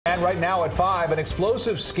right now at 5, an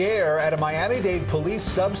explosive scare at a Miami-Dade police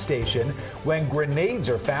substation when grenades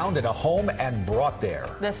are found in a home and brought there.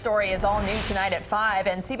 This story is all new tonight at 5,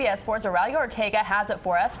 and CBS 4's Oralia Ortega has it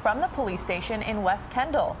for us from the police station in West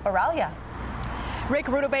Kendall. Oralia. Rick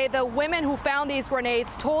Rudabay, the women who found these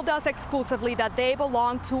grenades told us exclusively that they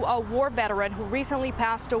belonged to a war veteran who recently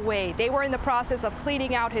passed away. They were in the process of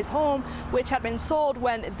cleaning out his home, which had been sold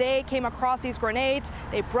when they came across these grenades.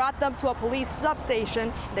 They brought them to a police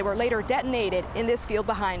substation. They were later detonated in this field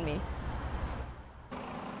behind me.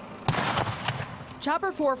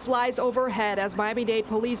 Chopper 4 flies overhead as Miami-Dade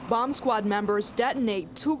police bomb squad members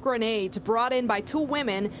detonate 2 grenades brought in by 2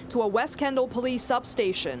 women to a West Kendall police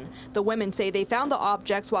substation. The women say they found the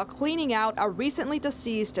objects while cleaning out a recently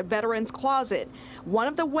deceased veteran's closet. One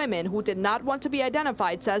of the women, who did not want to be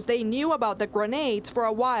identified, says they knew about the grenades for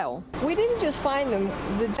a while. We didn't just find them.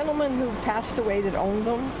 The gentleman who passed away that owned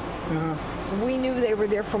them, we knew they were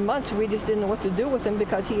there for months. We just didn't know what to do with them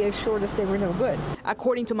because he assured us they were no good.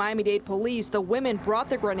 According to Miami-Dade police, the women brought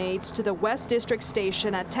the grenades to the West District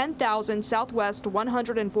Station at 10,000 Southwest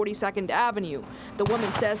 142nd Avenue. The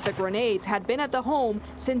woman says the grenades had been at the home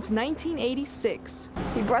since 1986.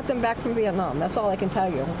 He brought them back from Vietnam. That's all I can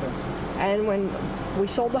tell you. And when we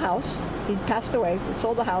sold the house, he passed away, we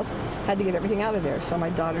sold the house, had to get everything out of there. So my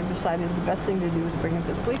daughter decided the best thing to do was bring him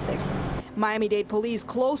to the police station. Miami-Dade police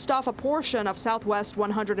closed off a portion of Southwest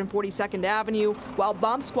 142nd Avenue while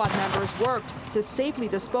bomb squad members worked to safely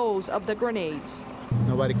dispose of the grenades.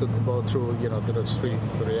 Nobody could go through, to the street,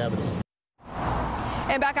 to the avenue.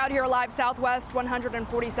 And back out here live, Southwest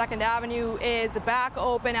 142nd Avenue is back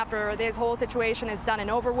open after this whole situation is done and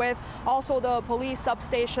over with. Also, the police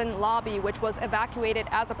substation lobby, which was evacuated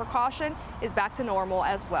as a precaution, is back to normal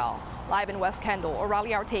as well. Live in West Kendall,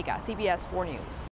 Oralia Ortega, CBS 4 News.